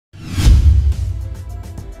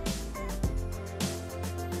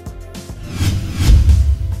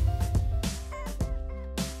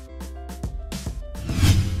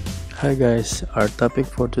Hi guys, our topic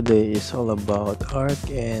for today is all about arc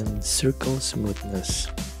and circle smoothness.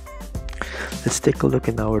 Let's take a look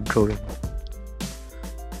in our drawing.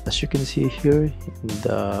 As you can see here,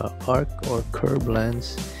 the arc or curve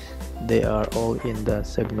lines, they are all in the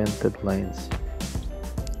segmented lines.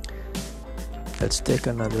 Let's take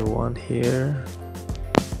another one here.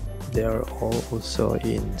 They are all also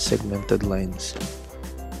in segmented lines.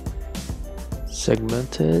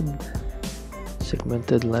 Segmented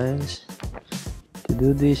lines. To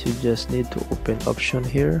do this, you just need to open option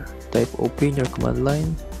here, type open your command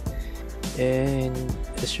line, and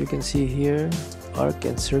as you can see here, arc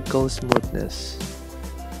and circle smoothness.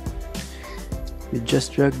 You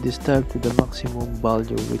just drag this tab to the maximum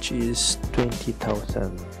value, which is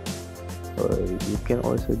 20,000, or you can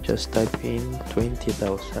also just type in 20,000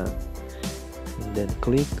 and then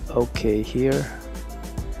click OK here.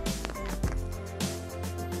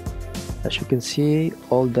 As you can see,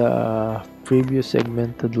 all the previous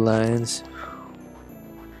segmented lines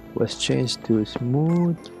was changed to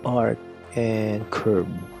smooth, arc, and curve.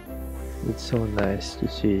 It's so nice to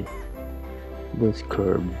see this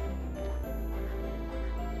curve.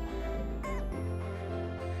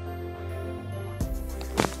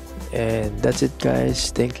 And that's it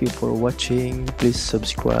guys, thank you for watching. Please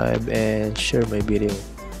subscribe and share my video.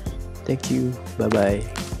 Thank you, bye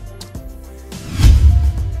bye.